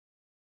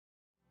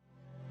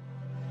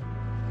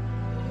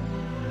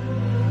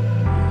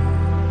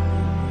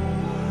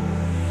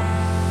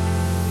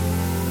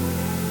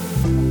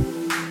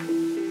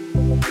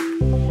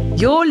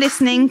You're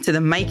listening to the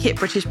Make It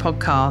British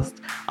podcast.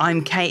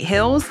 I'm Kate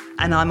Hills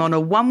and I'm on a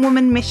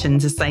one-woman mission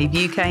to save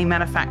UK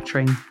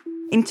manufacturing.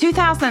 In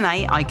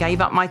 2008, I gave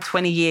up my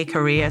 20-year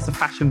career as a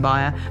fashion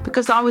buyer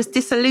because I was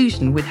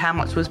disillusioned with how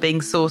much was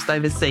being sourced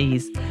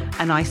overseas,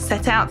 and I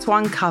set out to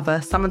uncover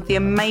some of the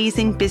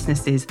amazing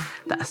businesses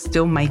that are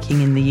still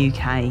making in the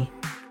UK.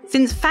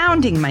 Since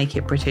founding Make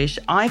It British,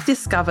 I've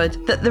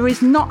discovered that there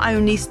is not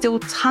only still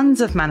tons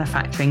of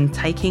manufacturing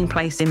taking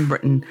place in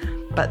Britain,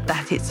 but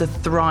that it's a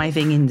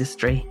thriving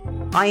industry.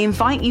 I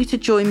invite you to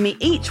join me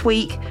each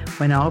week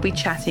when I'll be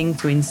chatting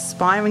to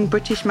inspiring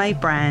British-made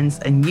brands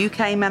and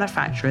UK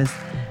manufacturers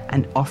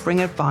and offering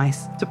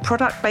advice to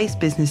product-based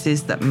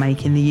businesses that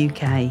make in the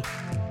UK.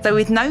 So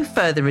with no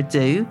further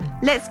ado,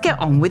 let's get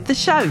on with the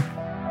show.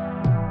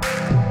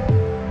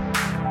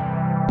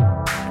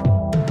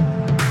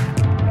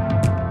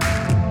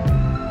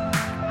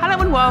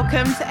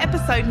 Welcome to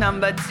episode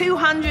number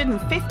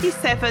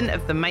 257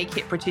 of the Make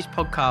It British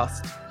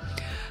podcast.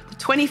 The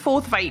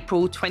 24th of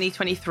April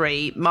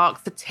 2023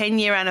 marks the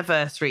 10-year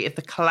anniversary of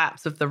the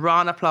collapse of the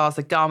Rana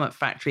Plaza garment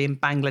factory in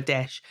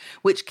Bangladesh,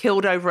 which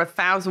killed over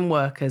 1,000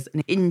 workers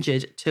and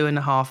injured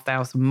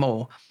 2,500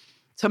 more.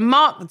 To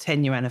mark the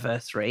 10-year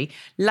anniversary,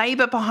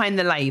 Labour Behind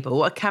the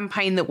Label, a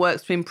campaign that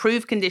works to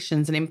improve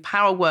conditions and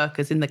empower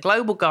workers in the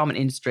global garment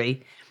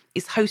industry,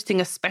 is hosting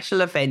a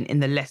special event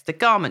in the Leicester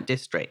Garment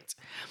District.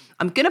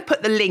 I'm going to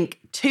put the link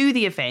to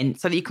the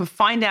event so that you can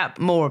find out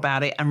more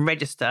about it and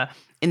register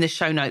in the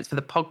show notes for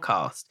the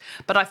podcast.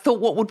 But I thought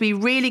what would be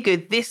really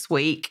good this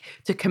week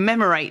to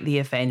commemorate the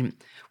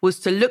event was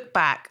to look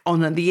back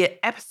on the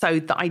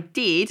episode that I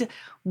did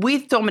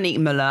with Dominique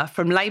Muller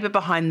from Labour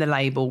Behind the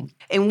Label,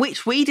 in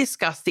which we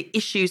discussed the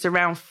issues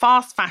around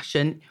fast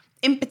fashion,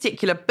 in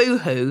particular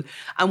BooHoo,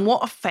 and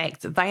what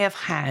effect they have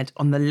had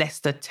on the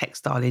Leicester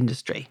textile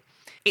industry.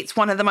 It's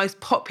one of the most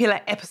popular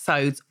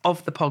episodes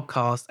of the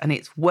podcast, and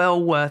it's well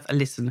worth a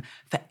listen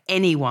for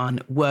anyone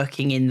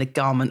working in the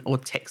garment or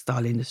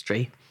textile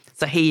industry.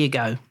 So here you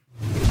go.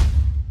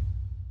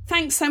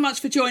 Thanks so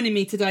much for joining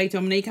me today,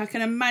 Dominique. I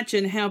can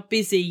imagine how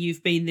busy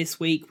you've been this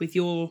week with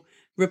your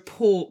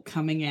report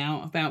coming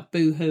out about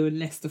BooHoo and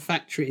Leicester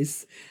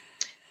factories.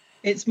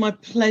 It's my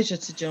pleasure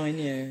to join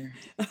you.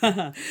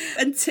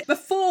 And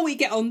before we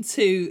get on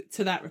to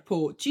that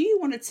report, do you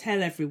want to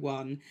tell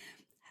everyone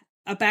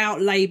about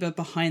Labour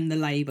Behind the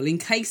Label, in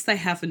case they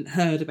haven't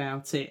heard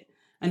about it,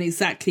 and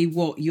exactly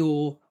what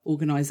your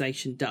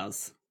organisation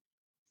does?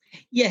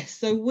 Yes,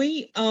 so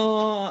we've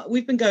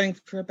been going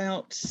for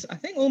about, I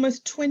think,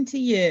 almost 20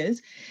 years,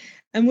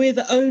 and we're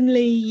the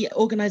only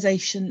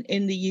organisation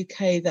in the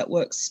UK that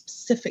works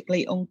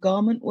specifically on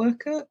garment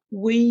worker.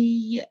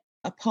 We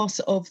are part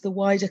of the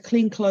wider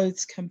Clean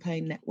Clothes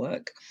campaign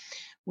network,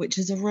 which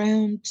is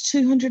around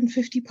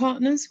 250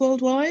 partners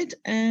worldwide,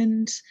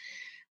 and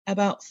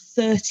about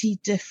 30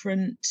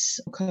 different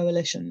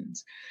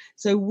coalitions.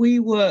 So we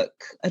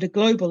work at a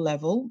global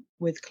level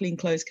with Clean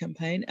Clothes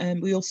Campaign,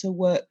 and we also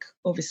work,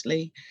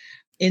 obviously,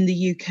 in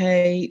the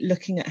UK,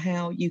 looking at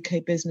how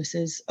UK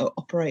businesses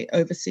operate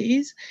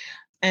overseas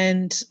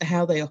and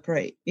how they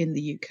operate in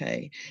the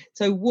UK.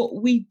 So what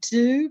we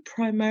do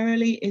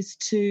primarily is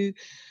to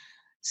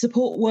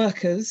support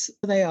workers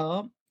where they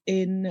are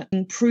in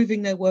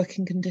improving their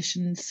working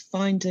conditions,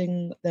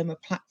 finding them a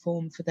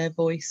platform for their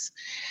voice,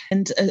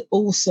 and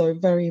also,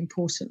 very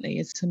importantly,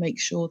 is to make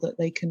sure that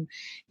they can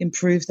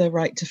improve their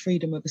right to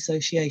freedom of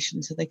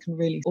association so they can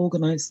really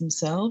organise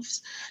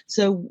themselves.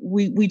 So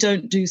we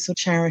don't do sort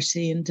of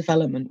charity and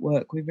development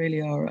work. We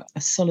really are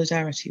a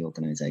solidarity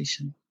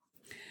organisation.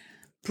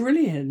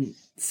 Brilliant.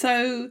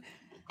 So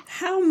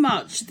how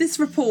much, this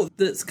report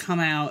that's come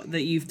out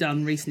that you've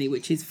done recently,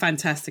 which is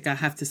fantastic, I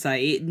have to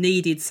say, it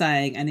needed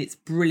saying, and it's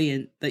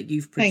brilliant that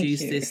you've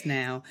produced this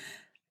now.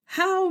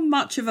 How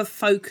much of a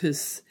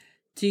focus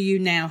do you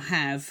now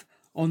have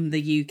on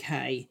the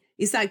UK?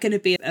 Is that going to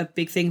be a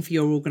big thing for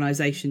your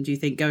organisation, do you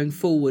think, going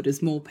forward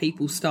as more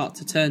people start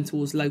to turn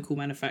towards local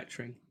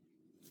manufacturing?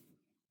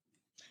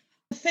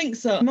 I think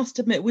so. I must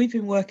admit, we've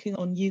been working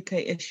on UK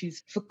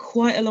issues for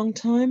quite a long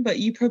time, but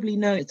you probably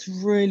know it's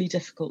really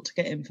difficult to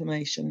get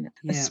information,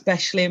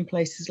 especially in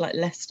places like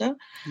Leicester.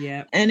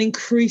 Yeah. And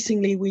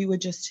increasingly, we were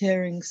just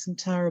hearing some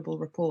terrible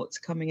reports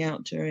coming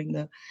out during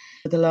the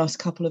last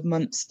couple of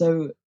months.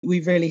 So we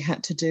really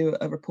had to do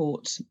a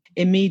report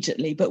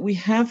immediately. But we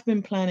have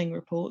been planning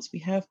reports. We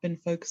have been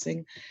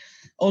focusing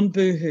on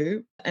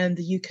BooHoo and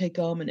the UK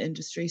garment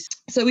industry.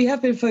 So we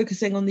have been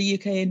focusing on the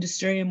UK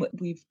industry, and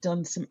we've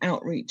done some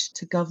outreach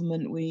to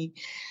government. We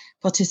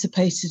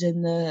participated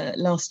in the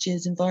last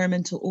year's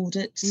Environmental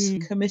Audit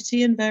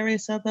Committee and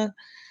various other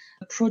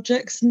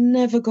projects.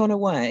 Never gone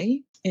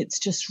away. It's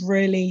just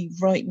really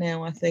right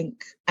now, I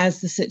think,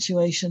 as the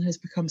situation has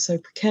become so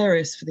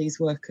precarious for these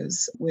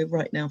workers, we're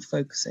right now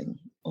focusing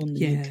on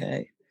the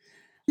UK.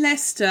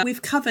 Leicester,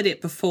 we've covered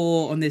it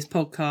before on this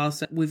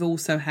podcast. We've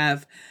also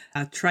have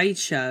a trade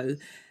show.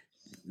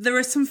 There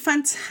are some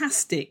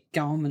fantastic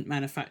garment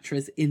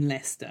manufacturers in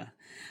Leicester.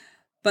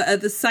 But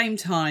at the same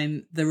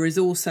time, there is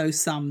also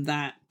some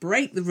that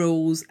break the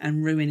rules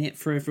and ruin it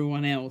for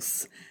everyone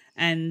else.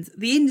 And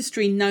the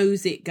industry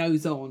knows it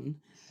goes on.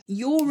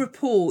 Your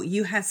report,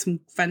 you had some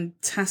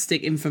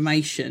fantastic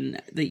information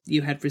that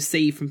you had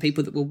received from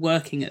people that were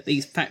working at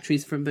these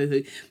factories from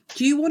BooHoo.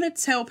 Do you want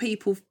to tell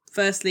people,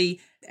 firstly,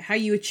 how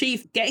you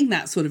achieved getting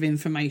that sort of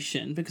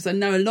information? Because I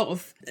know a lot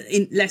of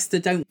in Leicester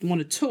don't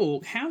want to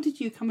talk. How did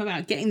you come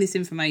about getting this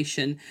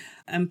information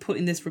and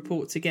putting this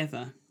report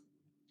together?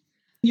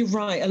 You're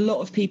right. A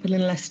lot of people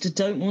in Leicester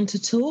don't want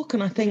to talk.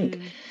 And I think,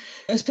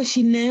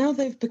 especially now,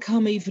 they've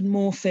become even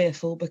more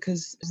fearful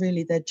because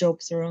really their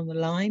jobs are on the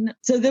line.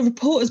 So the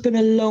report has been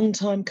a long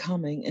time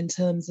coming in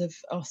terms of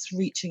us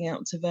reaching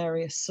out to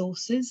various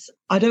sources.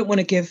 I don't want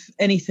to give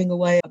anything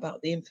away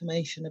about the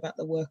information about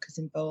the workers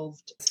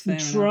involved. We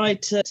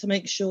tried to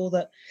make sure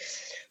that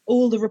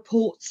all the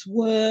reports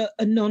were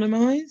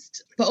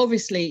anonymised. But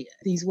obviously,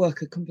 these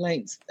worker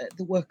complaints,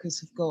 the workers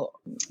have got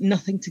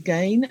nothing to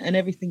gain and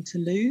everything to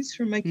lose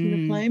from making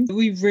the claim.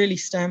 We really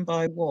stand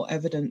by what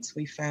evidence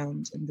we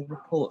found in the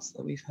reports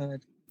that we've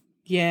heard.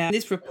 Yeah,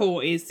 this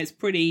report it's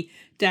pretty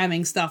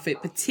damning stuff.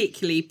 It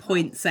particularly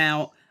points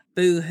out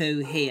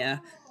BooHoo here.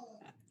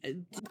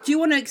 Do you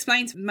want to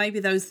explain to maybe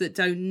those that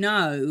don't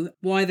know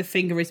why the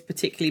finger is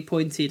particularly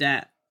pointed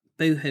at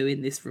BooHoo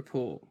in this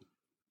report?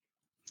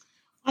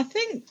 I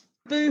think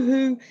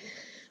BooHoo,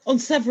 on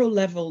several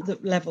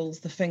levels,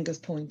 the finger's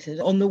pointed.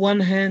 On the one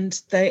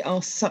hand, they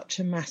are such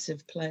a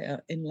massive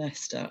player in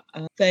Leicester.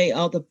 They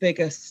are the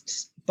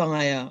biggest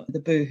buyer, the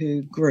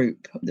BooHoo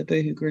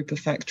group of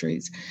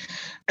factories.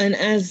 And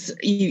as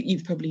you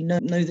probably know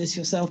this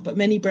yourself, but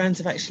many brands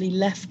have actually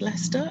left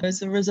Leicester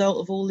as a result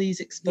of all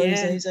these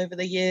exposés over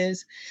the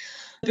years,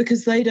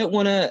 because they don't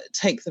want to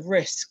take the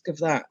risk of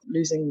that,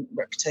 losing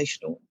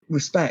reputational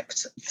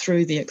respect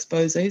through the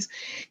exposés.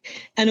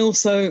 And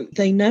also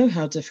they know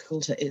how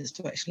difficult it is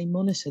to actually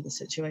monitor the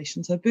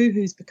situation. So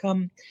BooHoo's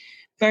become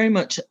very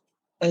much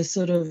a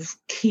sort of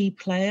key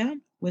player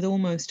with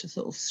almost a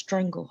sort of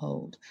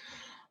stranglehold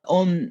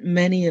on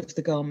many of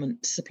the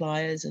garment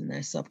suppliers and their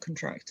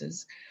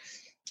subcontractors.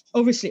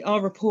 Obviously,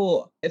 our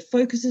report, it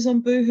focuses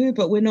on BooHoo,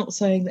 but we're not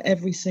saying that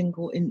every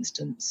single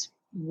instance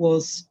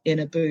was in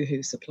a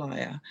BooHoo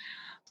supplier.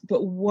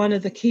 But one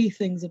of the key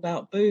things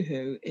about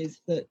BooHoo is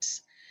that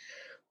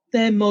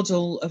their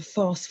model of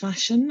fast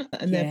fashion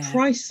and their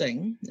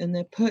pricing and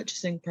their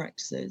purchasing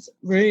practices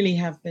really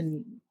have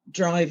been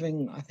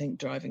driving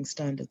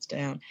standards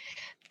down.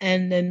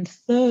 And then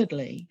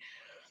thirdly,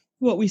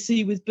 what we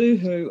see with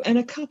BooHoo and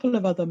a couple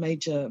of other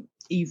major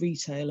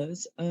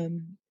e-retailers,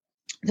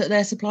 that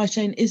their supply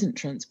chain isn't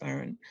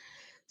transparent.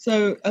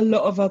 So a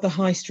lot of other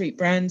high street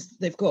brands,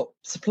 they've got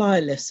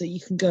supplier lists so you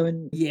can go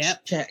and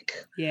check.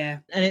 Yeah.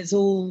 And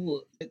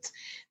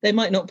they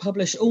might not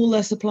publish all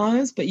their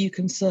suppliers, but you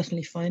can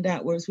certainly find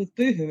out. Whereas with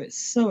BooHoo, it's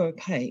so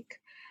opaque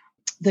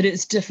that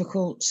it's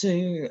difficult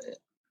to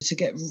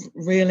get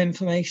real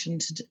information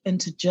and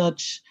to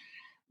judge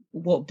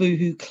what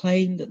BooHoo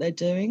claim that they're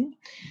doing.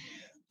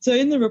 So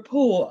in the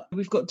report,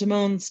 we've got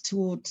demands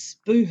towards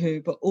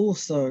BooHoo, but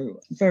also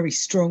very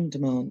strong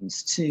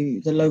demands to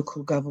the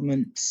local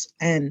governments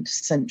and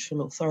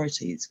central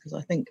authorities, because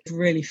I think it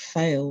really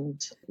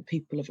failed the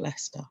people of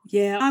Leicester.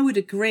 Yeah, I would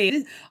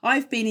agree.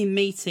 I've been in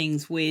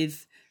meetings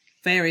with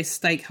various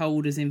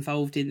stakeholders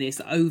involved in this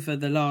over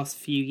the last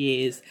few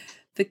years.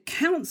 The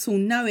council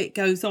know it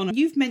goes on.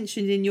 You've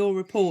mentioned in your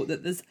report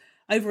that there's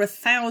over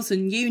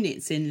 1,000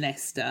 units in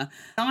Leicester.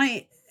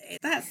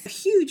 That's a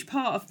huge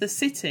part of the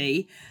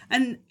city,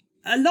 and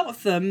a lot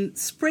of them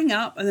spring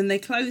up and then they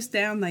close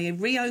down, they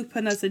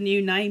reopen as a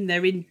new name,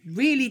 they're in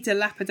really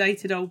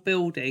dilapidated old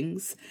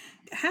buildings.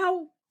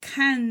 How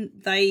can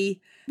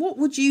what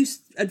would you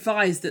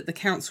advise that the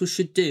council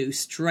should do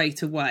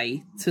straight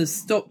away to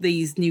stop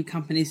these new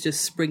companies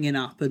just springing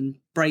up and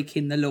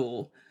breaking the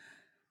law?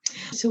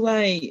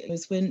 Away,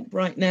 as we're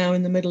right now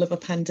in the middle of a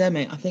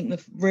pandemic, I think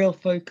the real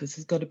focus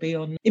has got to be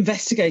on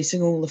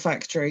investigating all the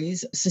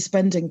factories,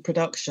 suspending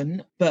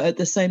production, but at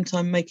the same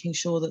time making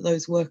sure that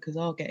those workers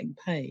are getting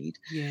paid.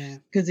 Yeah.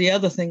 Because the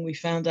other thing we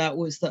found out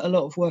was that a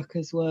lot of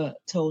workers were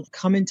told,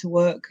 come into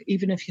work,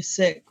 even if you're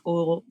sick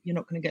or you're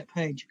not going to get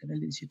paid, you're going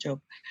to lose your job.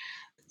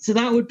 So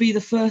that would be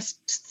the first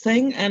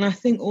thing. And I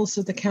think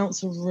also the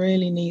council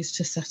really needs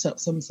to set up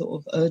some sort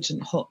of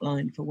urgent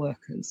hotline for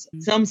workers,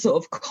 some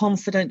sort of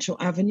confidential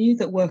avenue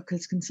that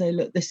workers can say,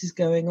 look, this is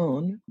going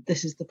on,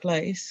 this is the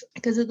place.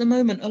 Because at the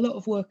moment, a lot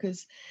of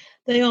workers,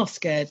 they are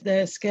scared.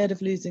 They're scared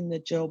of losing their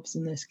jobs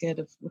and they're scared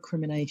of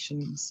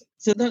recriminations.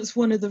 So that's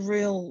one of the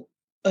real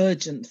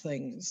urgent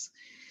things.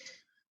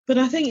 But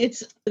I think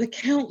it's the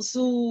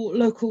council,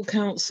 local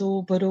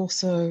council, but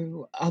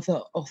also other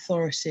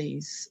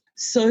authorities.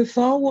 So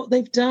far, what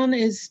they've done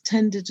is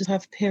tended to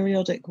have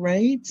periodic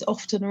raids,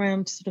 often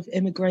around sort of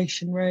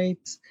immigration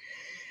raids.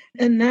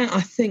 And that,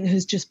 I think,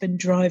 has just been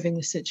driving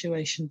the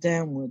situation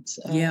downwards.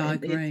 I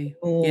agree.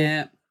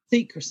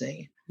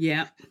 Secrecy.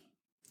 Yeah.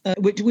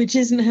 Which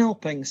isn't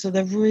helping. So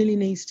there really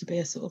needs to be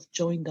a sort of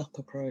joined up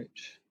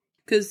approach.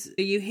 Because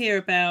you hear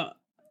about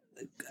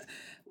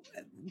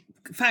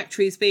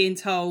factories being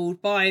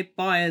told by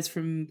buyers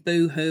from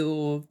BooHoo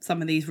or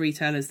some of these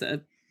retailers that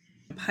are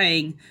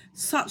paying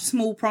such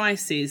small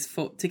prices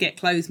to get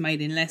clothes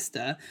made in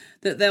Leicester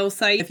that they'll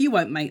say, if you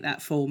won't make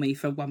that for me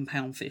for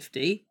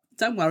 £1.50,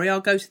 don't worry,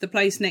 I'll go to the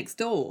place next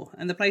door,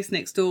 and the place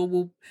next door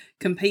will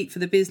compete for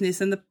the business,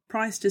 and the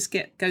price just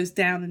goes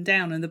down and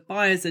down, and the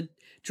buyers are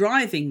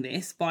driving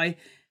this by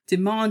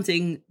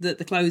demanding that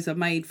the clothes are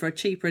made for a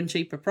cheaper and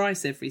cheaper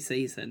price every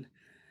season.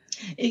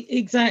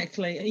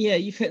 Exactly. Yeah,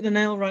 you've hit the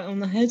nail right on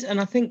the head. And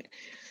I think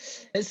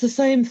it's the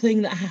same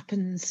thing that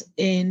happens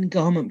in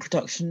garment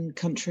production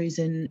countries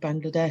in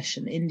Bangladesh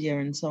and India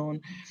and so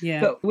on.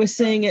 Yeah. But we're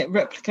seeing it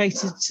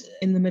replicated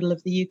in the middle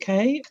of the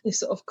UK. This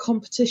sort of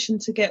competition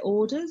to get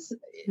orders,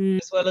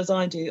 as well as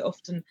I do,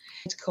 often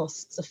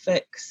costs a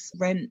fix,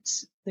 rent,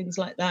 things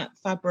like that,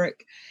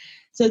 fabric.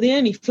 So the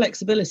only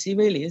flexibility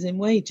really is in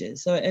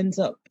wages. So it ends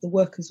up the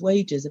workers'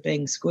 wages are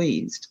being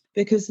squeezed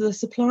because the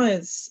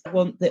suppliers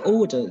want the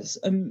orders.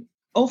 And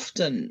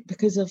often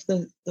because of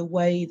the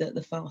way that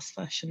the fast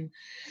fashion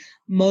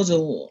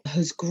model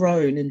has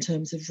grown in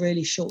terms of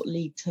really short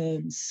lead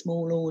terms,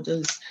 small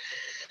orders,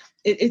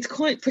 it's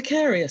quite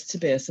precarious to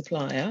be a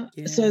supplier.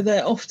 Yeah. So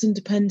they're often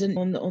dependent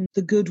on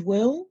the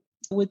goodwill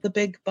with the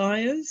big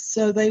buyers.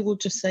 So they will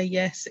just say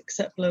yes,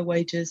 accept low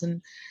wages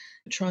and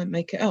try and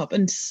make it up.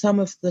 And some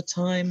of the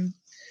time,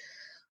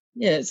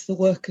 it's the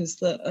workers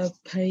that are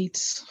paid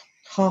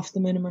half the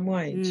minimum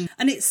wage.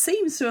 And it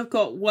seems to have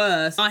got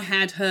worse. I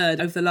had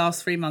heard over the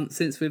last 3 months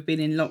since we've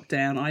been in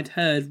lockdown, I'd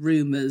heard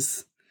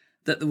rumours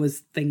that there was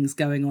things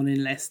going on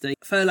in Leicester.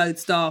 Furloughed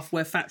staff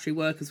where factory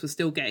workers were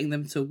still getting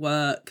them to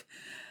work.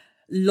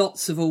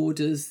 Lots of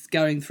orders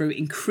going through,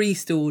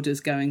 increased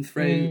orders going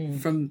through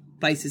from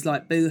places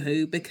like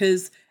BooHoo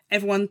because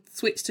everyone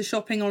switched to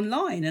shopping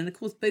online. And of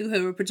course,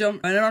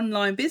 BooHoo are an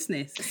online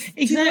business.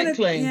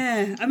 Exactly.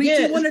 Do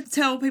you want to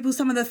tell people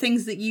some of the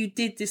things that you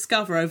did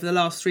discover over the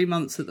last 3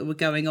 months that were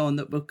going on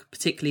that were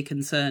particularly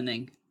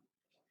concerning?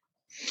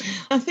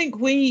 I think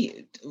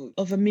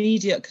of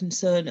immediate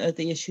concern are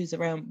the issues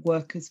around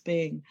workers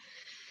being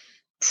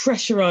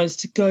pressurised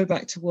to go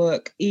back to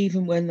work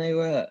even when they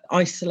were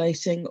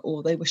isolating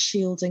or they were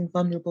shielding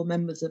vulnerable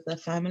members of their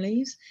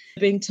families.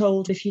 Being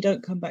told if you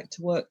don't come back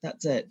to work,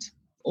 that's it.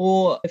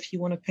 Or if you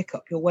want to pick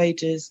up your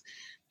wages,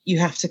 you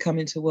have to come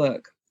into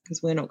work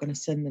because we're not going to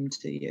send them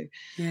to you.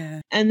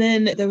 Yeah. And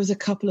then there was a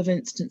couple of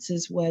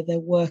instances where there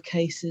were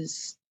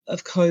cases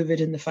of COVID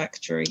in the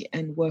factory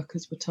and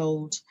workers were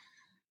told,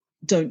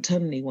 don't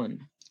tell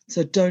anyone.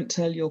 So don't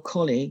tell your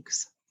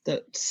colleagues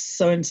that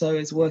so-and-so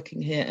is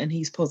working here and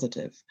he's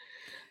positive,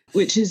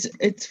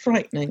 it's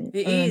frightening.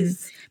 It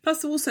is.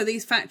 Plus also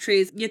these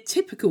factories, your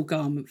typical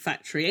garment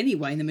factory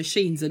anyway, the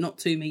machines are not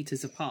 2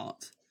 metres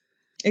apart.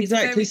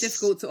 Exactly. It's very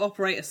difficult to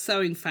operate a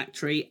sewing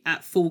factory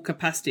at full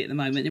capacity at the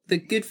moment. The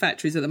good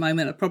factories at the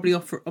moment are probably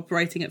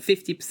operating at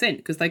 50%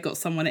 because they've got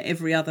someone at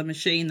every other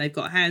machine. They've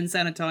got hand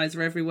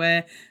sanitizer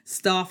everywhere.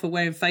 Staff are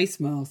wearing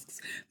face masks.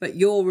 But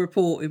your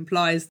report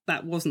implies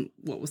that wasn't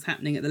what was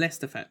happening at the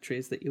Leicester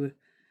factories that you were...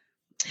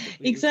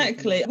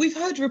 Exactly. We've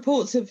heard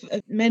reports of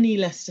many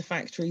Leicester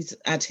factories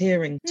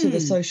adhering to the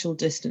social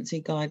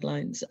distancing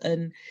guidelines,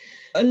 and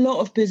a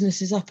lot of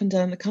businesses up and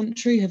down the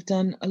country have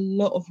done a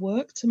lot of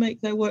work to make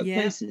their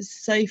workplaces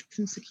safe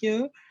and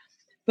secure.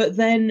 But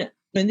then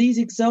in these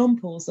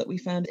examples that we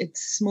found,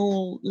 it's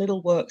small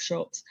little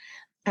workshops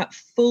at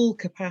full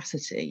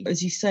capacity,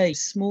 as you say,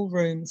 small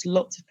rooms,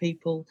 lots of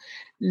people,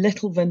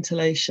 little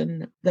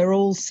ventilation. They're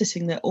all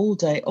sitting there all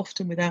day,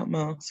 often without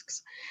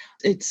masks.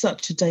 It's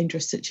such a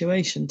dangerous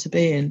situation to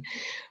be in.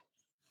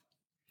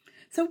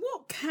 So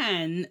what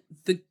can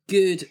the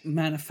good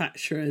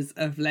manufacturers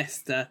of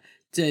Leicester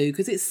do?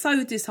 Because it's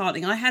so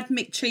disheartening. I had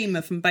Mick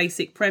Cheemer from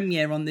Basic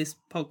Premier on this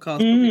podcast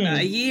probably about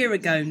a year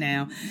ago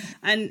now,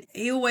 and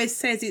he always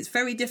says it's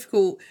very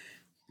difficult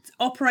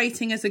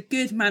operating as a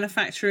good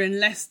manufacturer in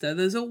Leicester.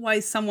 There's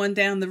always someone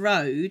down the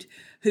road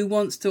who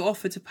wants to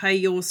offer to pay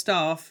your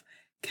staff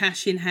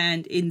cash in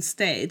hand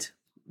instead.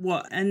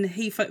 And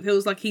he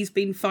feels like he's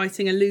been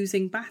fighting a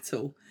losing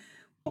battle.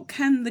 What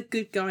can the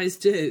good guys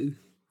do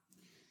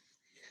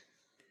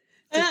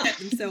to set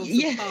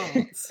themselves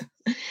apart?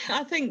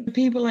 I think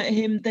people like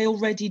him, they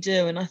already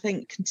do. And I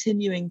think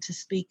continuing to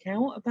speak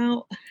out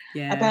about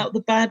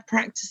the bad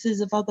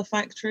practices of other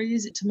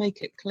factories to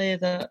make it clear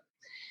that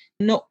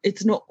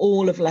it's not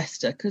all of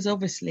Leicester, because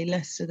obviously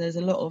Leicester, there's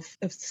a lot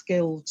of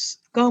skilled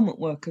garment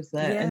workers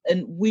there. Yeah.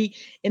 And we,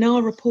 in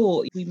our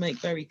report, we make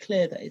very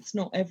clear that it's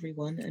not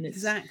everyone. And it's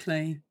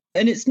exactly.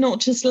 And it's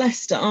not just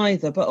Leicester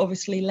either, but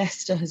obviously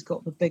Leicester has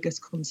got the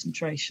biggest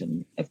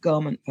concentration of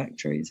garment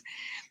factories.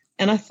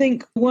 And I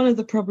think one of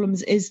the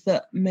problems is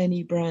that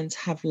many brands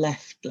have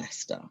left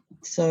Leicester.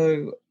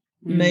 So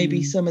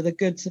maybe some of the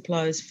good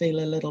suppliers feel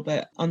a little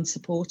bit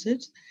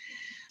unsupported.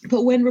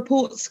 But when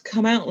reports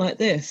come out like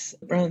this,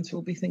 brands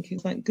will be thinking,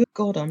 thank good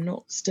God, I'm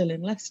not still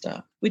in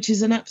Leicester, which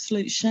is an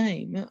absolute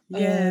shame.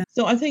 Yeah.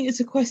 So I think it's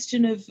a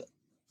question of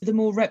the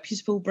more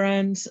reputable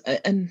brands,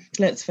 and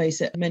let's face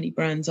it, many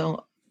brands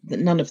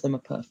none of them are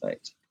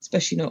perfect,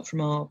 especially not from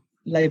our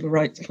labour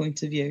rights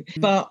point of view.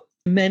 But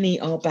many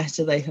are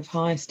better. They have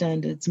higher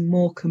standards,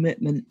 more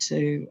commitment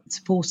to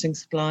supporting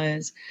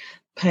suppliers,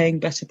 paying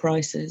better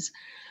prices.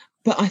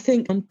 But I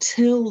think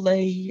until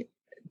they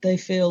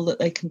feel that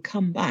they can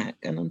come back,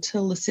 and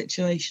until the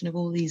situation of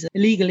all these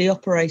illegally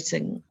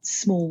operating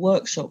small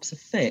workshops are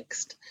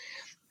fixed,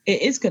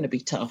 it is going to be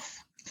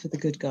tough for the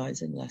good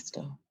guys in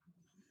Leicester.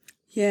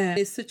 Yeah,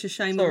 it's such a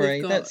shame.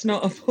 Sorry, that's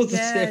not a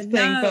positive thing.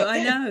 No, but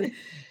I know.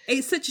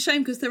 It's such a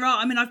shame because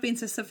I've been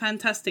to some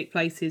fantastic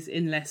places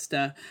in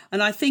Leicester,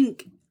 and I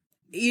think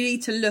you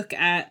need to look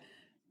at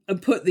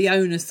and put the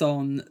onus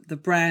on the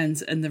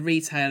brands and the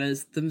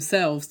retailers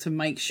themselves to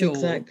make sure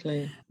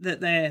that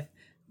they're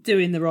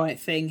doing the right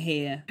thing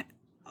here.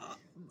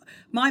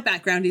 My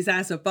background is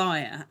as a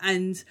buyer,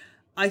 and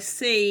I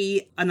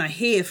see and I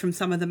hear from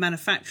some of the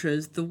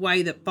manufacturers the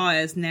way that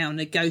buyers now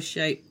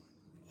negotiate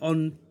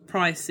on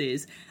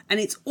prices,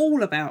 and it's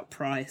all about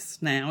price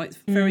now. It's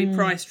very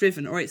price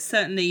driven, or it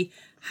certainly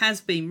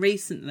has been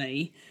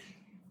recently.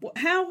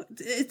 How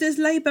does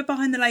Labour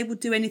behind the label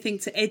do anything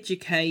to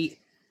educate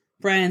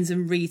brands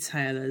and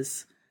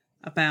retailers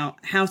about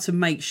how to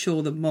make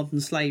sure that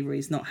modern slavery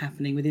is not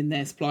happening within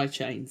their supply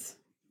chains?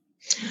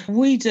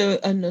 We do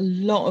a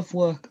lot of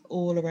work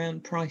all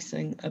around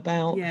pricing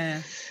about,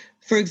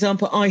 for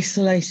example,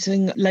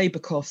 isolating labour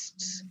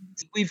costs.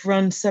 We've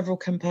run several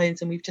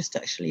campaigns, and we've just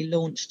actually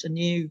launched a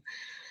new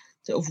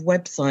sort of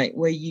website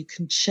where you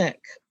can check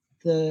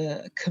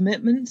the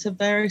commitments of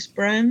various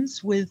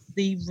brands with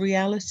the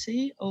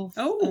reality of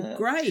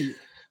great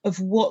of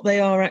what they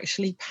are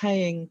actually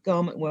paying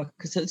garment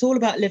workers. So it's all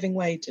about living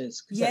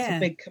wages, because that's a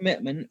big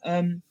commitment.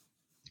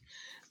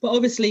 But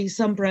obviously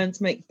some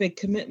brands make big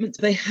commitments.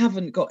 They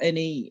haven't got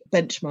any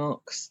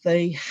benchmarks.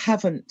 They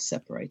haven't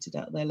separated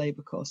out their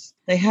labour costs.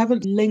 They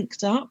haven't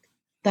linked up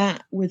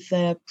that with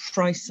their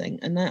pricing.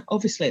 And that,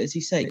 obviously, as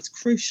you say, it's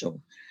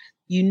crucial.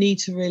 You need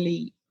to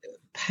really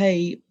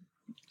pay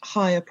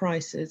higher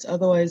prices.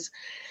 Otherwise,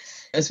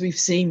 as we've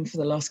seen for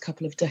the last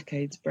couple of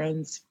decades,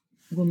 brands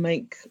will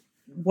make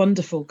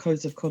wonderful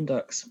codes of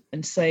conduct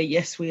and say,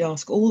 yes, we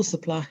ask all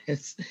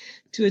suppliers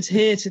to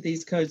adhere to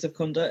these codes of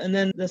conduct, and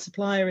then the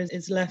supplier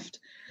is left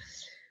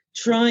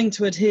trying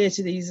to adhere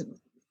to these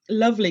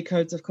lovely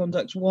codes of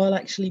conduct while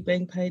actually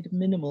being paid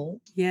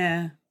minimal.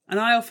 Yeah, and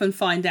I often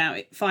find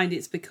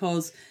it's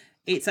because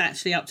it's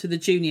actually up to the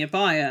junior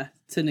buyer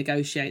to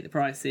negotiate the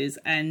prices,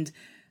 and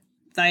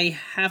they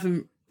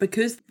haven't,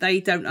 because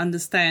they don't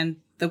understand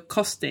the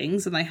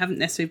costings, and they haven't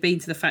necessarily been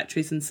to the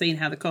factories and seen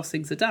how the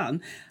costings are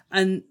done,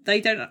 and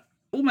they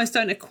almost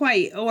don't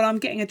equate, well, I'm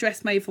getting a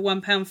dress made for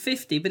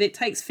 £1.50, but it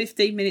takes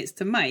 15 minutes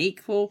to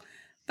make. Well,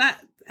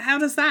 how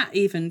does that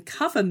even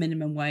cover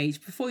minimum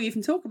wage before you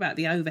even talk about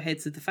the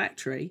overheads of the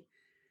factory?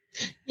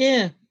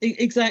 Yeah,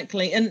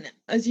 exactly. And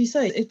as you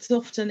say,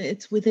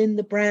 it's within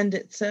the brand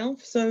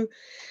itself. So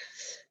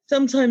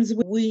sometimes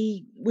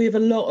we have a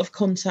lot of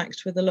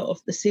contact with a lot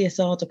of the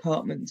CSR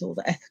departments or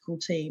the ethical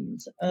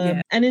teams.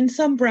 And in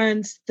some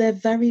brands, they're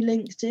very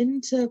linked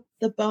into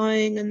the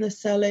buying and the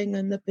selling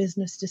and the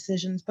business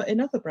decisions. But in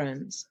other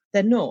brands,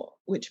 they're not,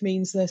 which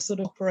means they're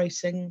sort of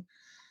operating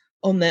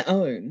on their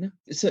own.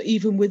 So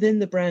even within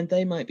the brand,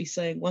 they might be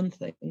saying one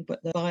thing,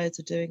 but the buyers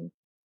are doing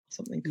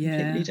something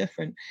completely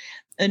different.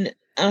 And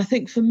I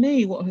think for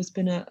me, what has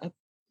been a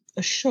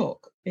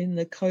shock in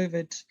the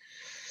COVID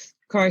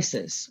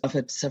crisis, I've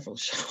had several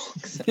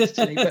shocks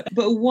actually,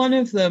 but one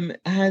of them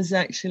has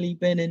actually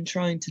been in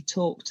trying to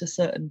talk to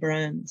certain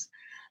brands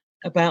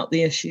about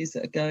the issues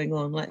that are going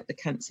on, like the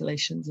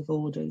cancellations of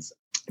orders,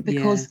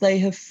 because they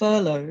have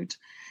furloughed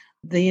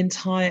the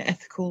entire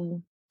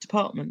ethical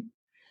department.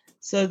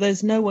 So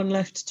there's no one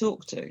left to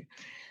talk to.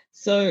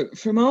 So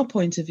from our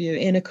point of view,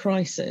 in a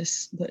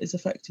crisis that is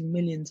affecting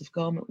millions of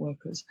garment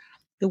workers,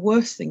 the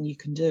worst thing you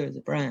can do as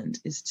a brand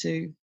is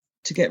to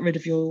get rid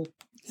of your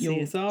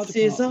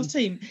CSR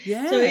team.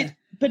 Yeah. So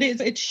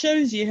it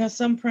shows you how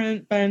some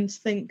brands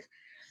think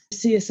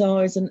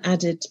CSR is an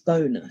added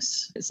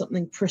bonus. It's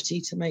something pretty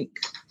to make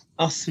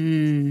us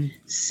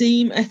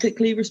seem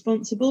ethically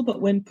responsible, but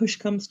when push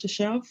comes to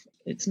shove,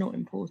 it's not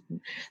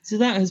important. So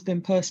that has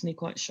been personally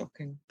quite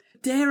shocking.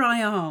 Dare I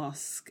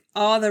ask,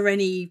 are there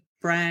any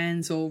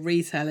brands or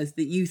retailers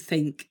that you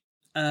think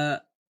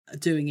are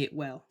doing it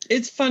well?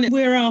 It's funny,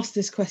 we're asked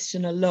this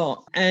question a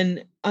lot,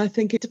 and I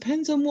think it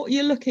depends on what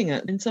you're looking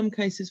at. In some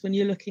cases, when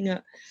you're looking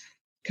at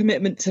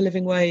commitment to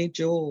living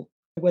wage, or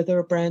whether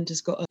a brand has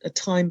got a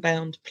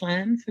time-bound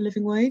plan for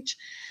living wage,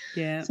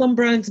 some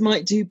brands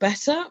might do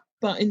better.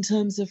 But in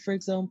terms of, for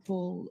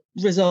example,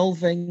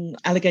 resolving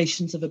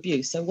allegations of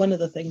abuse, so one of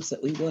the things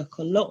that we work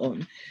a lot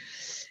on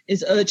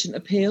is urgent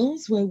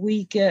appeals, where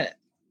we get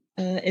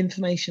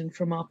information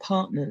from our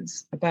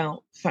partners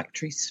about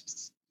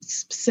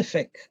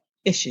factory-specific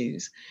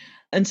issues.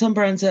 And some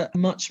brands are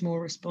much more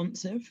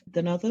responsive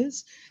than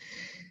others.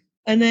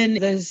 And then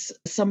there's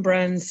some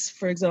brands,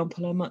 for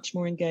example, are much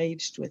more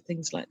engaged with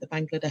things like the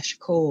Bangladesh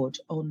Accord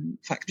on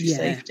factory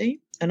safety,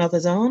 and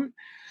others aren't.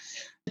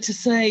 To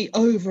say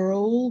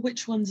overall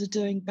which ones are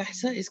doing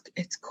better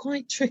it's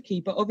quite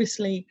tricky, but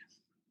obviously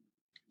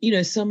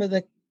some of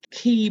the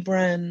key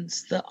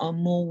brands that are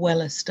more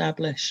well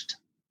established.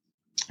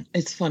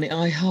 It's funny,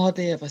 I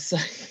hardly ever say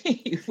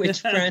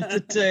which brands are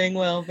doing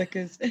well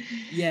because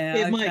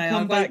it might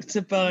come back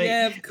to bite.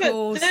 Yeah, of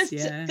course.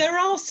 There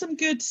are some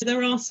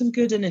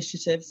good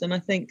initiatives, and I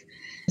think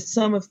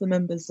some of the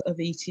members of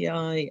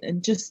ETI,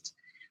 and just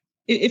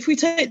if we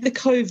take the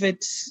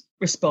COVID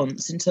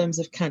response in terms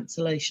of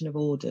cancellation of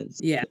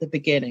orders at the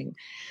beginning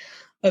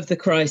of the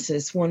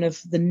crisis, one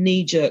of the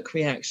knee-jerk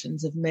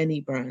reactions of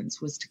many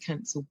brands was to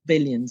cancel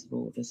billions of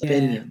orders,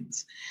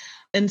 billions.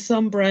 And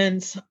some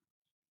brands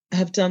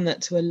have done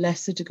that to a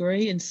lesser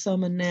degree, and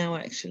some are now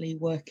actually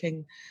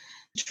working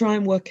to try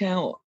and work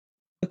out,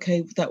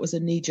 okay, that was a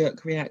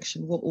knee-jerk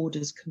reaction, what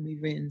orders can we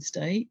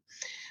reinstate?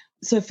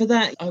 So for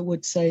that, I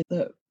would say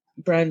that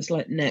brands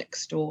like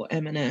Next or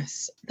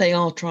M&S, they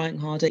are trying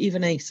harder.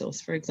 Even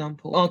ASOS, for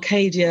example.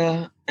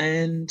 Arcadia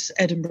and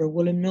Edinburgh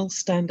Woolen Mill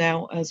stand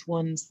out as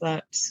ones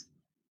that,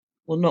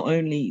 well, not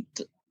only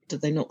do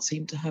they not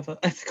seem to have an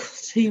ethical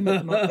team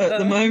at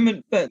the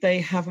moment, but they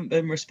haven't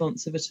been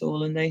responsive at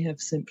all, and they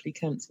have simply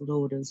cancelled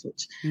orders,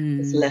 which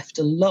has left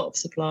a lot of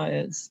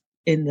suppliers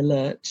in the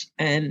lurch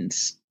and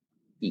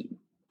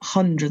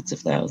hundreds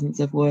of thousands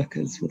of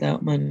workers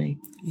without money.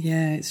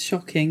 Yeah, it's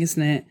shocking,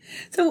 isn't it?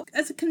 So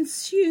as a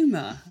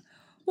consumer,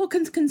 what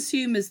can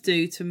consumers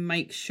do to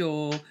make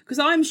sure, because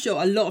I'm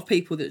sure a lot of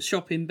people that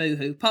shop in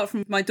BooHoo, apart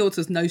from my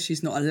daughters, know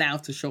she's not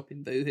allowed to shop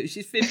in BooHoo.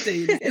 She's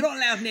 15. You're not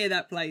allowed near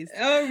that place.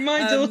 Oh, my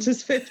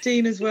daughter's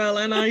 15 as well,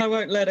 and I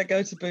won't let her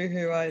go to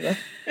BooHoo either.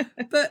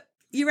 But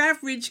your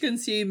average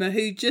consumer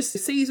who just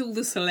sees all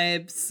the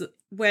celebs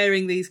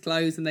wearing these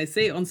clothes and they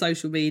see it on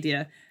social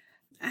media,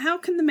 how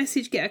can the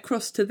message get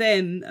across to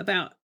them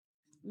about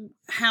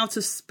how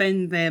to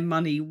spend their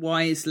money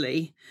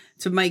wisely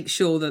to make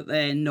sure that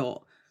they're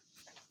not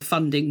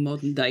funding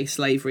modern day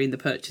slavery in the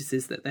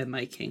purchases that they're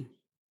making?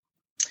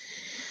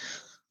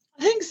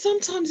 I think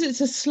sometimes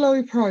it's a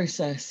slow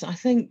process. I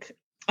think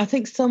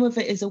some of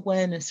it is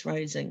awareness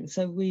raising.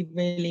 So we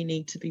really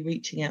need to be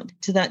reaching out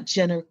to that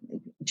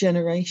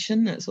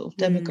generation, that sort of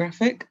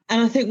demographic.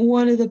 And I think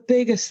one of the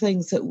biggest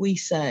things that we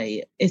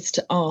say is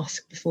to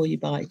ask before you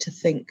buy, to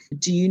think,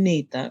 do you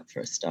need that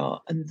for a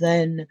start? And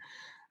then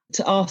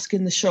to ask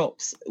in the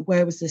shops,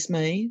 where was this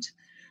made?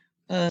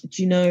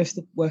 Do you know if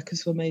the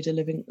workers were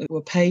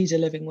paid a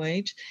living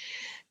wage?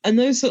 And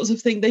those sorts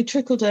of things, they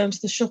trickle down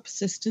to the shop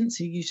assistants,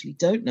 who usually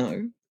don't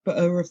know, but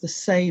are of the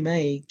same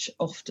age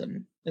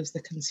often as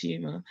the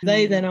consumer.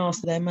 They then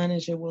ask their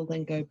manager, will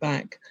then go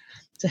back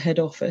to head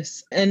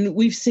office. And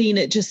we've seen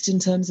it just in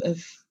terms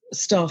of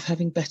staff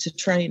having better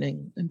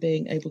training and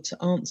being able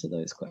to answer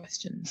those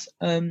questions.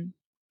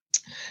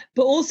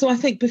 But also, I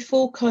think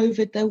before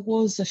COVID, there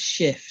was a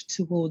shift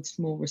towards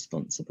more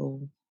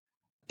responsible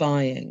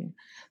buying.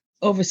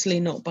 Obviously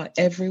not by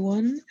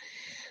everyone.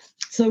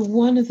 So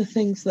one of the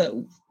things that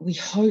we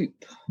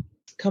hope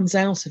comes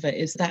out of it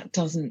is that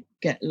doesn't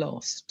get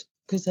lost,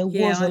 because there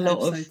was a lot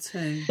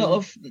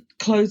of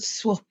clothes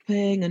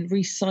swapping and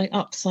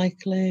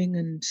upcycling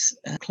and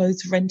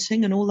clothes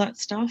renting and all that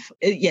stuff.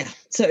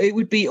 So it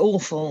would be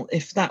awful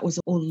if that was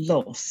all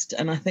lost.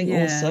 And I think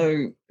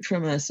also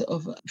from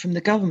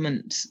the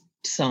government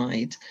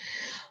side,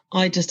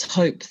 I just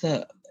hope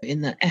that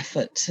in the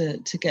effort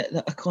to get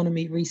the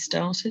economy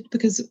restarted,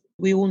 because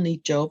we all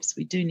need jobs,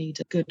 we do need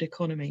a good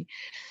economy,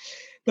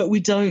 but we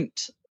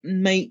don't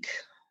make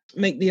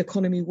the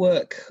economy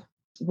work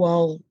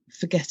while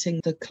forgetting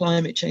the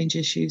climate change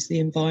issues, the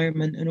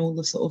environment, and all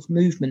the sort of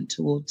movement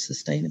towards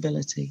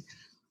sustainability.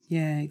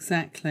 Yeah,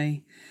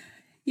 exactly.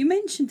 You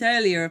mentioned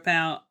earlier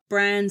about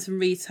brands and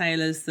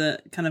retailers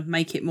that kind of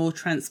make it more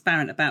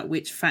transparent about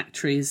which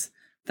factories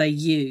they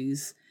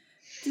use.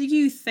 Do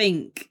you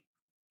think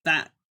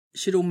that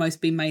should almost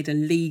be made a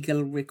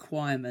legal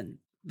requirement?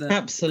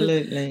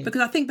 Absolutely.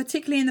 Because I think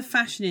particularly in the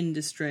fashion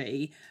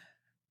industry,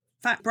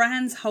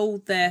 brands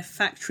hold their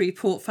factory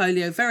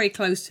portfolio very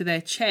close to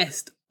their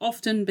chest,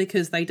 often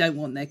because they don't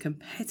want their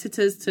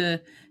competitors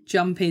to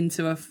jump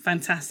into a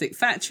fantastic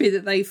factory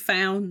that they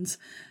found.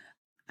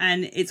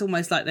 And it's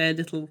almost like their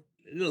little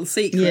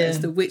secret as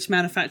to which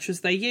manufacturers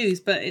they use.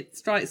 But it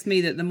strikes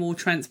me that the more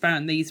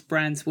transparent these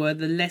brands were,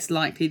 the less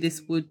likely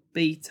this would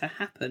be to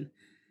happen.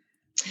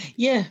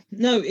 Yeah,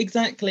 no,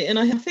 exactly. And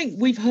I think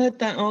we've heard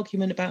that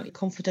argument about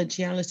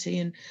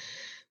confidentiality and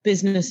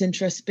business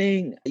interests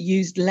being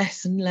used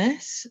less and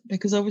less,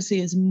 because obviously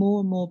as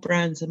more and more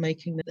brands are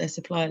making their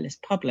supplier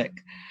list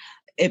public,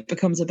 it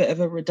becomes a bit of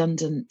a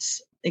redundant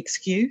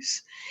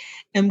excuse.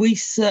 And we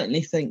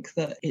certainly think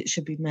that it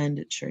should be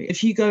mandatory.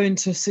 If you go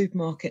into a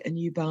supermarket and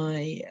you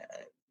buy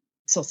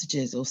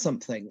sausages or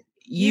something,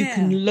 you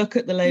can look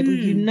at the label,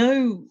 you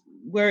know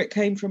where it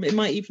came from. It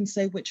might even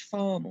say which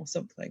farm or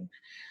something.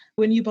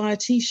 When you buy a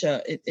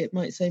T-shirt, it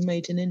might say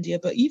made in India,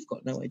 but you've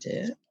got no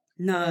idea.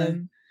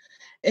 No.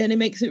 And it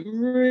makes it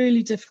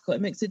really difficult.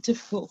 It makes it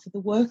difficult for the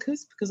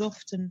workers, because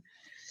often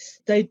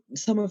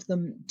Some of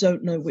them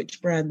don't know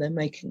which brand they're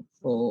making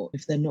for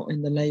if they're not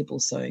in the label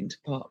sewing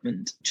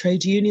department.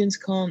 Trade unions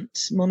can't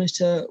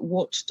monitor,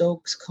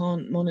 watchdogs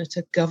can't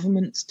monitor,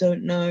 governments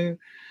don't know.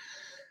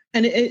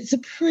 And it's a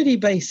pretty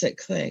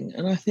basic thing.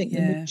 And I think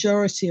the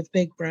majority of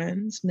big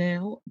brands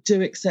now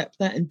do accept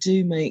that and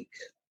do make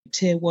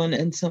tier 1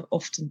 and some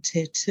often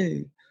tier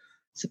 2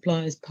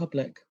 suppliers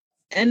public.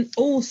 And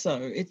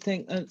also, I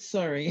think it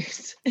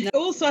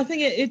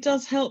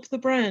does help the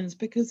brands,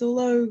 because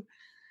although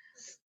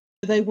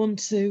they want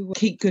to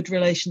keep good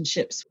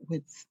relationships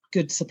with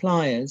good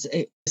suppliers,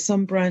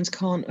 some brands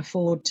can't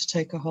afford to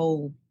take a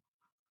whole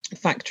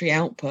factory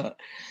output.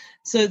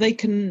 So they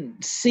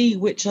can see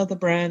which other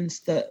brands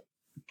that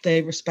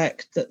they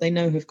respect, that they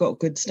know have got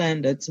good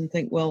standards, and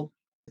think, well,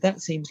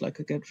 that seems like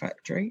a good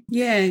factory.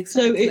 Yeah,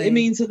 exactly. So it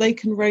means that they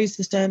can raise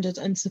the standard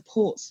and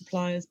support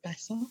suppliers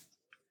better.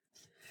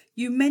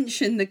 You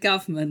mentioned the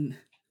government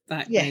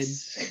back then.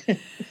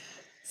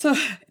 So,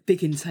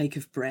 big intake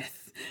of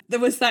breath. There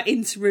was that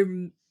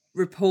interim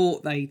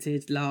report they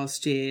did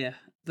last year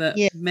that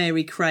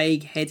Mary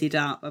Craig headed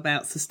up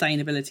about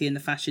sustainability in the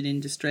fashion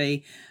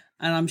industry.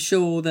 And I'm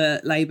sure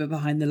that Labour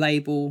behind the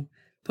label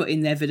put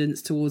in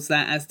evidence towards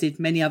that, as did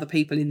many other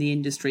people in the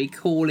industry,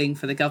 calling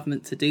for the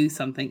government to do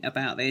something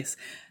about this.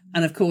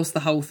 And of course,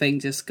 the whole thing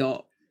just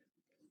got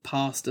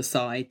passed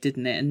aside,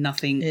 didn't it? And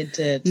nothing. It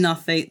did.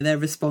 Nothing. Their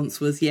response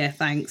was, yeah,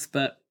 thanks,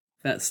 but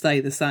stay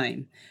the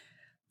same.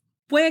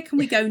 Where can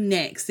we go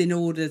next in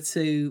order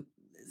to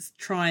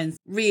try and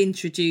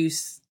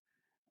reintroduce?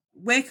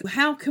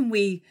 How can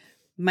we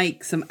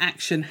make some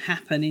action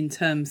happen in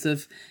terms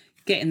of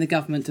getting the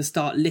government to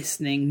start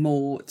listening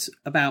more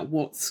about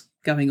what's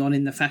going on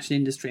in the fashion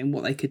industry and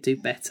what they could do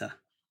better?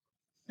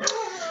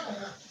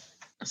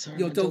 Sorry,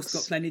 your dog's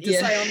got plenty to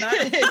say on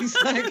that.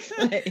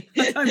 Exactly.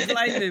 I don't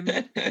blame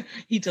him.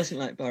 He doesn't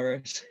like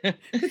Boris.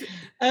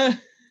 I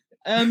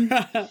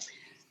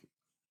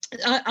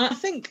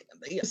think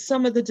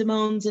some of the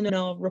demands in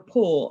our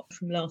report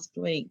from last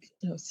week,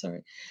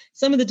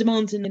 some of the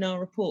demands in our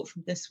report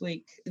from this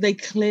week, they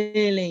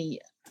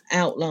clearly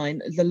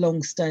outline the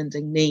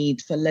long-standing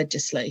need for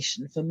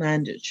legislation, for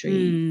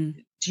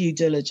mandatory due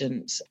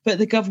diligence. But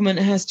the government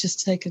has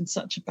just taken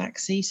such a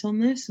backseat on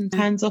this and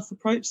hands-off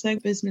approach, saying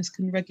business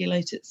can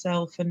regulate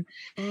itself. And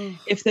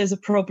if there's a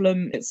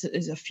problem, it's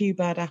a few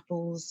bad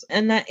apples.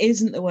 And that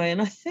isn't the way.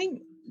 And I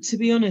think, to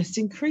be honest,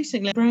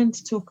 increasingly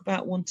brands talk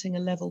about wanting a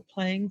level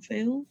playing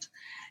field.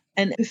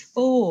 And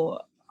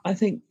before, I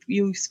think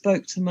you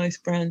spoke to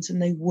most brands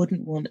and they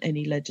wouldn't want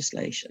any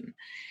legislation.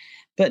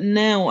 But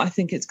now I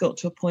think it's got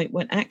to a point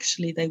when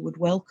actually they would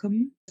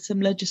welcome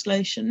some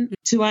legislation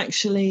to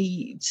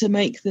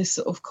make this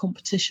sort of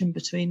competition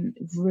between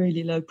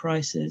really low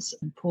prices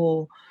and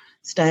poor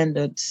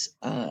standards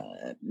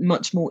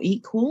much more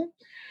equal.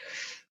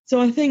 So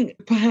I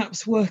think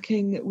perhaps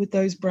working with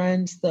those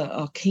brands that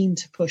are keen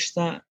to push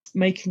that,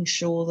 making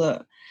sure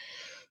that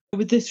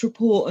with this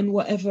report and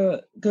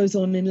whatever goes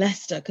on in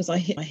Leicester, because I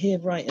hear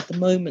right at the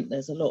moment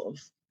there's a lot of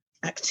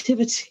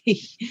activity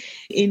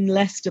in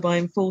Leicester by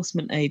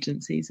enforcement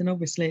agencies, and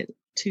obviously it's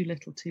too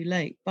little too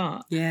late,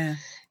 but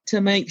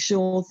to make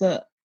sure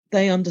that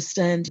they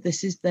understand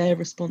this is their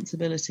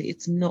responsibility.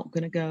 It's not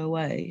going to go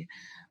away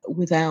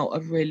without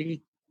a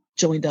really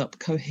joined up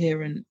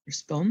coherent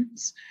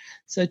response.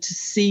 So to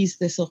seize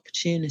this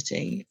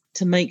opportunity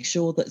to make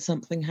sure that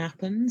something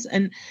happens.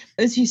 And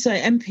as you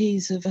say,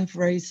 MPs have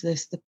raised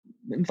this, the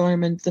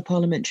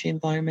Parliamentary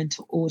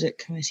Environmental Audit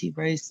Committee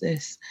raised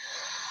this.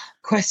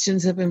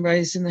 Questions have been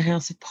raised in the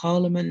House of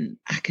Parliament,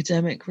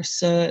 academic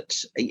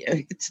research.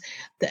 The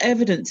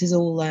evidence is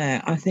all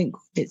there. I think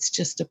it's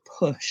just a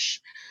push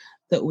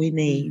that we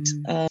need.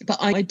 But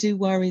I do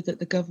worry that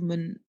the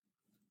government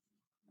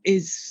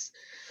is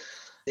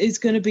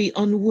going to be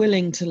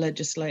unwilling to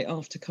legislate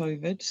after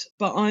COVID.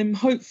 But I'm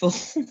hopeful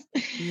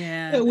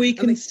that we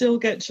can still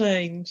get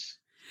change.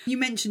 You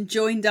mentioned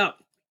joined up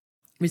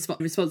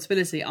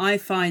responsibility. I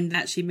find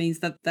that actually means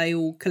that they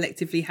all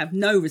collectively have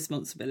no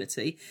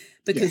responsibility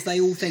because they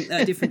all think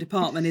that a different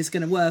department is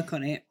going to work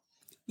on it.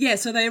 Yeah,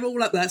 so they're all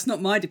like, that's not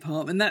my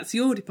department, that's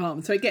your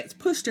department. So it gets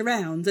pushed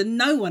around and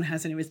no one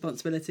has any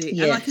responsibility.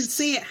 Yes. And I can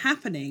see it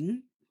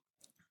happening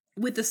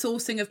with the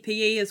sourcing of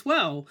PE as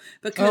well,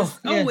 because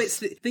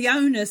it's the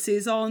onus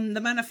is on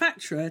the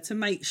manufacturer to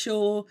make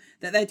sure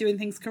that they're doing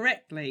things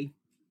correctly.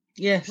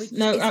 Yes,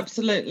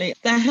 absolutely.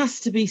 There has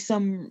to be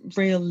some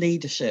real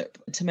leadership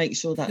to make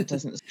sure that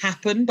doesn't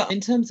happen. But in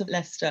terms of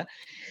Leicester,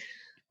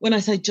 when I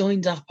say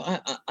joined up,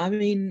 I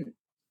mean,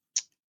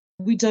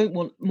 we don't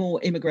want more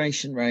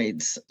immigration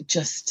raids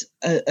just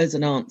as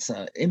an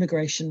answer.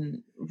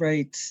 Immigration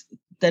raids,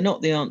 they're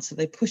not the answer.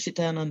 They push it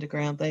down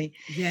underground.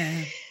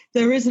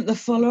 There isn't the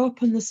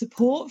follow-up and the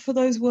support for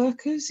those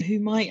workers who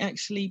might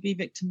actually be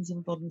victims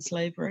of modern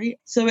slavery.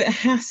 So it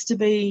has to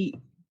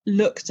be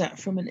looked at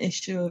from an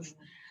issue of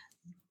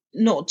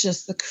not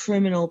just the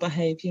criminal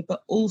behaviour,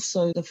 but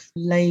also the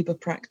labour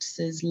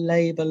practices,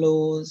 labour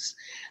laws,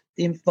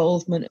 the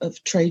involvement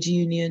of trade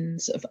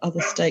unions, of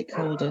other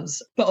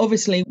stakeholders, but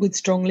obviously with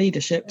strong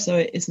leadership, so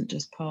it isn't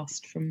just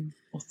passed from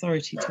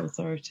authority to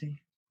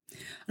authority.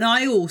 And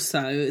I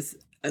also,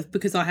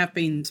 because I have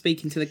been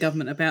speaking to the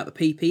government about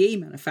the PPE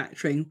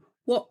manufacturing,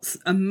 what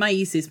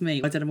amazes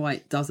me, I don't know why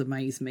it does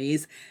amaze me,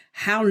 is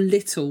how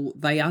little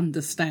they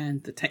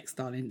understand the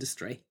textile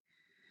industry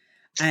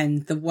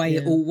and the way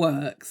it all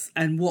works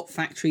and what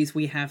factories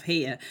we have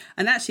here.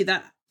 And actually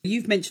that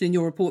you've mentioned in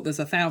your report there's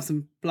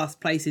 1,000+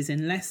 places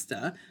in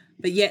Leicester,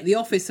 but yet the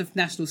Office of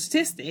National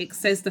Statistics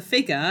says the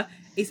figure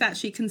is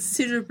actually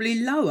considerably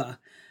lower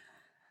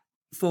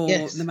for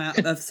the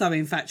amount of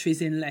sewing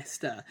factories in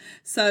Leicester.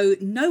 So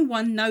no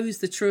one knows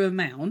the true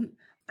amount,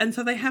 and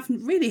so they have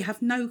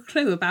no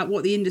clue about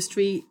what the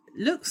industry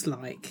looks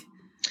like.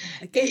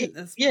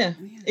 Again,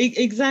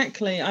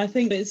 exactly. I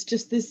think it's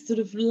just this sort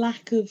of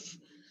lack of,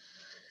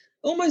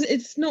 almost,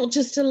 it's not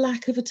just a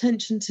lack of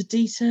attention to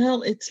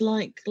detail, it's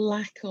like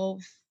lack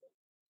of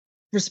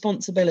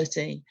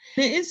responsibility.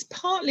 It is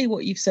partly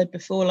what you've said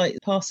before, like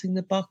passing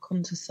the buck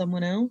on to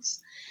someone else.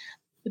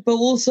 But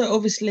also,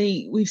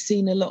 obviously, we've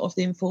seen a lot of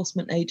the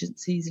enforcement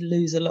agencies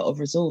lose a lot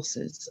of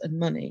resources and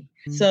money.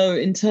 So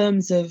in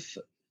terms of,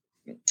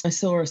 I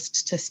saw a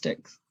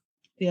statistic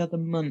the other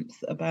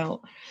month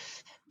about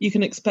you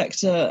can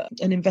expect an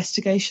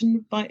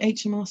investigation by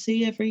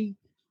HMRC every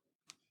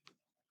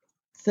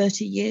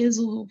 30 years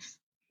or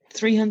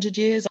 300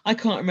 years. I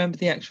can't remember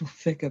the actual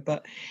figure,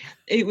 but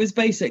it was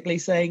basically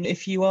saying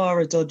if you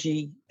are a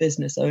dodgy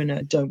business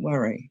owner, don't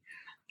worry.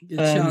 The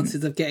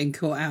chances of getting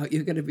caught out,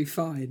 you're going to be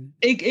fine.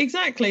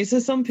 Exactly. So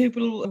some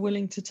people are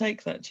willing to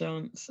take that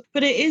chance.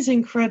 But it is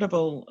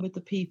incredible with the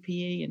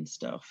PPE and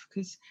stuff,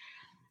 because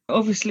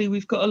obviously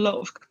we've got a lot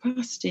of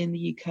capacity in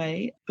the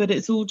UK, but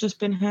it's all just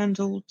been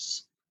handled.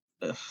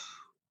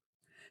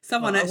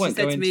 Someone actually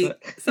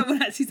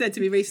said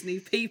to me recently,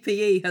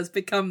 PPE has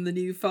become the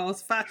new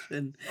fast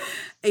fashion,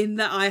 in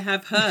that I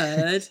have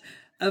heard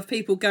of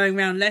people going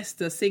around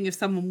Leicester seeing if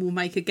someone will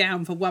make a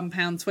gown for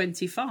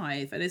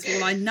 £1.25. And it's,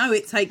 well, I know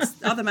it takes,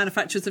 other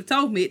manufacturers have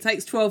told me it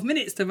takes 12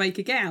 minutes to make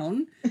a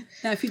gown.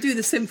 Now, if you do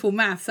the simple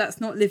maths,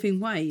 that's not living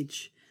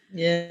wage.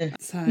 Yeah.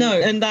 So. No,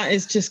 and that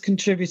is just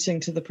contributing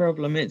to the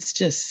problem. It's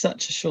just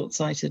such a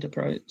short-sighted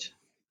approach.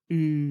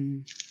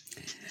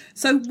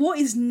 So what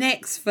is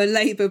next for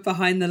Labour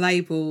behind the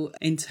label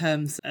in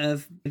terms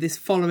of this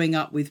following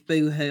up with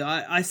BooHoo?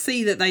 I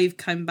see that they've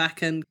come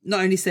back and not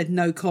only said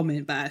no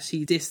comment, but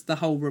actually dissed the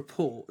whole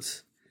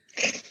report.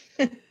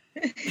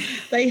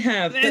 They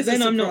have, but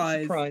then I'm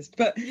not surprised.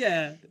 But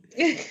yeah,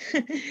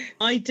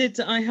 I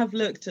have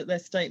looked at their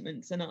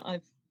statements, and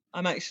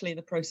I'm actually in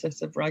the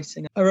process of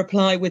writing a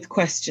reply with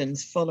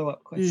questions,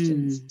 follow-up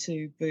questions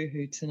to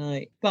BooHoo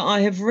tonight. But I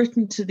have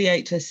written to the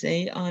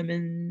HSE.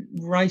 I'm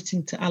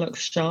writing to Alok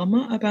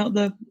Sharma about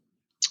the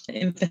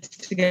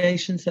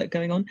investigations that are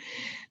going on,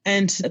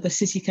 and the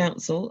City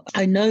Council.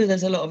 I know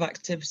there's a lot of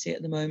activity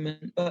at the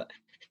moment, but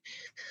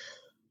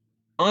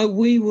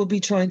we will be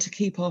trying to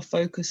keep our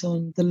focus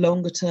on the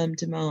longer-term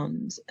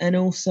demands, and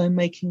also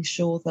making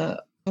sure that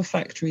our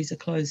factories are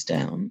closed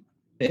down.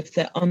 If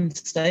they're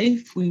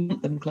unsafe, we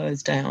want them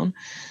closed down.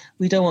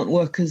 We don't want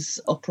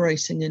workers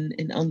operating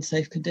in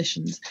unsafe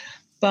conditions,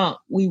 but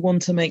we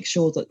want to make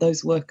sure that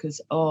those workers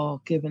are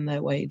given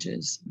their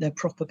wages, their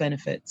proper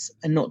benefits,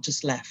 and not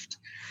just left.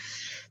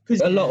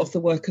 Because a lot of the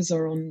workers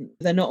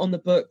they're not on the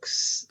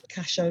books,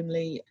 cash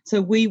only.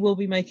 So we will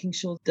be making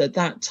sure that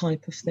that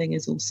type of thing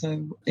is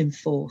also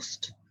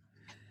enforced.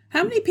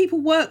 How many people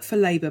work for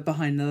Labour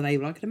behind the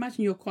label? I can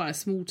imagine you're quite a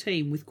small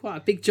team with quite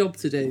a big job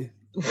to do.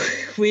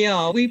 We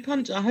are.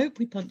 I hope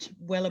we punch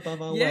well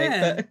above our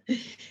weight, but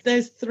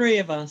there's 3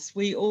 of us.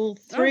 We all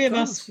 3 of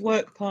us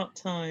work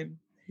part-time.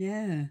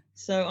 Yeah.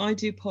 So I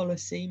do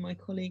policy. My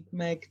colleague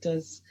Meg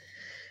does.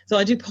 So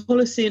I do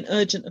policy and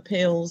urgent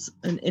appeals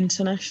and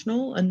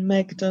international, and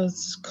Meg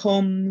does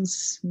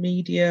comms,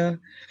 media,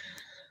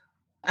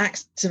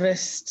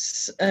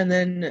 activists, and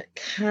then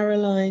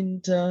Caroline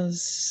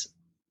does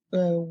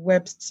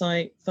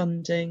website,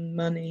 funding,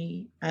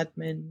 money,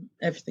 admin,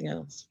 everything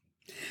else.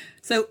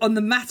 So on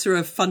the matter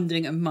of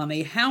funding and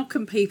money, how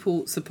can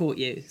people support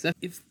you? So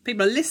if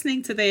people are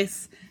listening to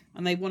this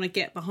and they want to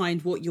get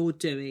behind what you're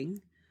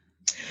doing,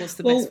 what's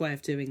the best way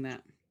of doing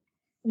that?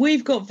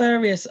 We've got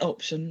various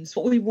options.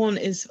 What we want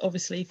is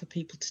obviously for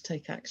people to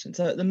take action.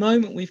 So at the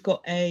moment, we've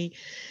got a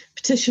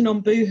petition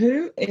on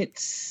BooHoo.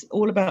 It's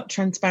all about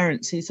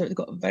transparency. So it's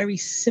got a very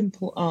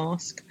simple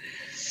ask.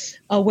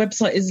 Our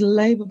website is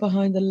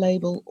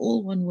labourbehindthelabel,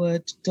 all one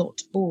word,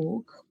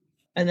 .org.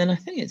 And then I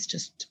think it's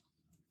just...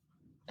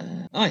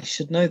 I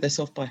should know this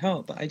off by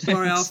heart, but I don't.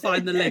 Sorry, I'll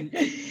find the link.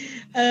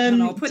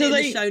 And I'll put it in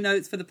the show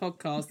notes for the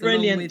podcast,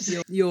 brilliant. Along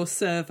with your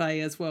survey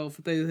as well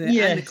for BooHoo,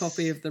 and a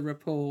copy of the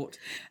report.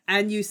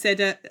 And you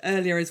said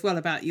earlier as well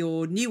about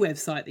your new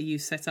website that you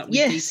set up with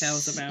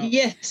details about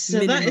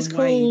so that is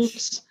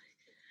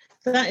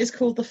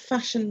called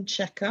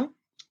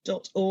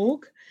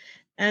thefashionchecker.org.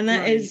 And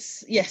that Right.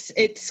 is, yes,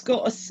 it's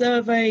got a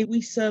survey.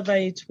 We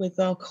surveyed with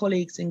our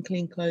colleagues in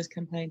Clean Clothes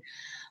Campaign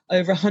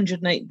over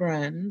 108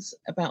 brands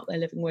about their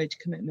living wage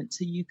commitment.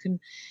 So you can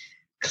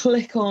go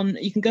to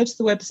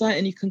the website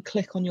and you can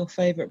click on your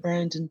favourite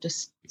brand and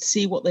just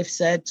see what they've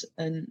said,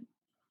 and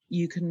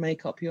you can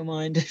make up your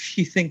mind if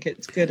you think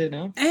it's good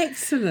enough.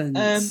 Excellent.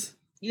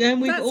 Yeah,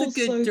 and we've that's also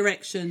a good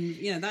direction.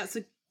 That's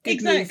a good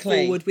Exactly. move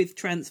forward with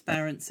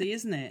transparency,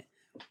 isn't it?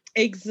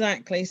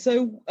 Exactly.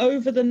 So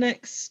over the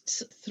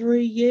next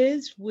 3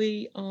 years,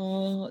 we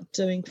are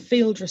doing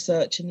field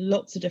research in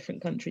lots of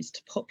different countries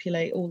to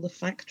populate all the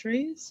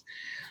factories,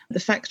 the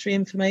factory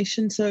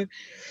information. So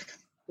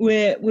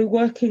we're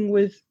working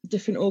with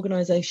different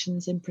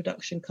organisations in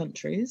production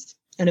countries,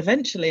 and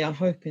eventually, I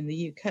hope in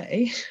the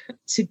UK,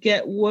 to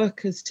get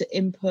workers to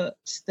input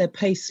their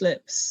pay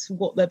slips,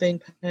 what they're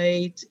being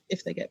paid,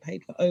 if they get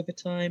paid for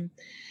overtime,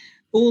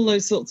 all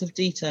those sorts of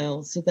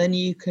details. So then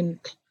you can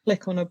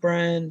click on a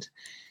brand,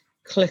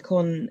 click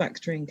on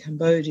factory in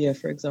Cambodia,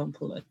 for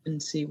example,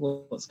 and see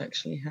what's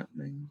actually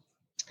happening.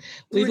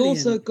 We've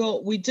also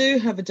got, we do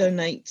have a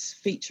donate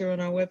feature on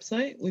our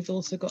website. We've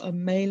also got a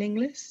mailing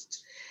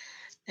list.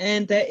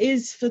 And there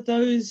is, for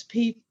those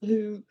people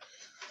who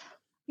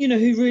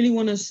really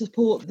want to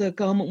support the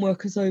garment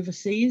workers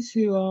overseas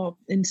who are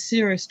in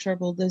serious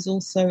trouble, there's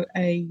also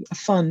a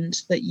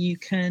fund that you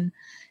can,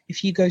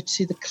 if you go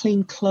to the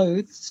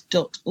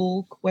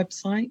cleanclothes.org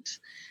website,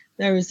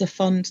 there is a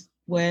fund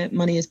where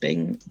money is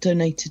being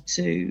donated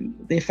to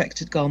the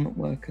affected garment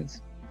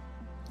workers.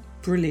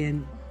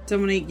 Brilliant.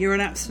 Dominique, you're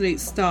an absolute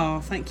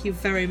star. Thank you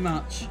very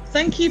much.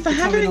 Thank you for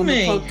having coming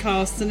me on the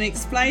podcast and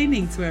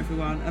explaining to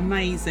everyone.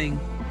 Amazing.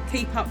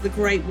 Keep up the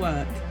great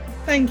work.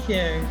 Thank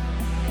you.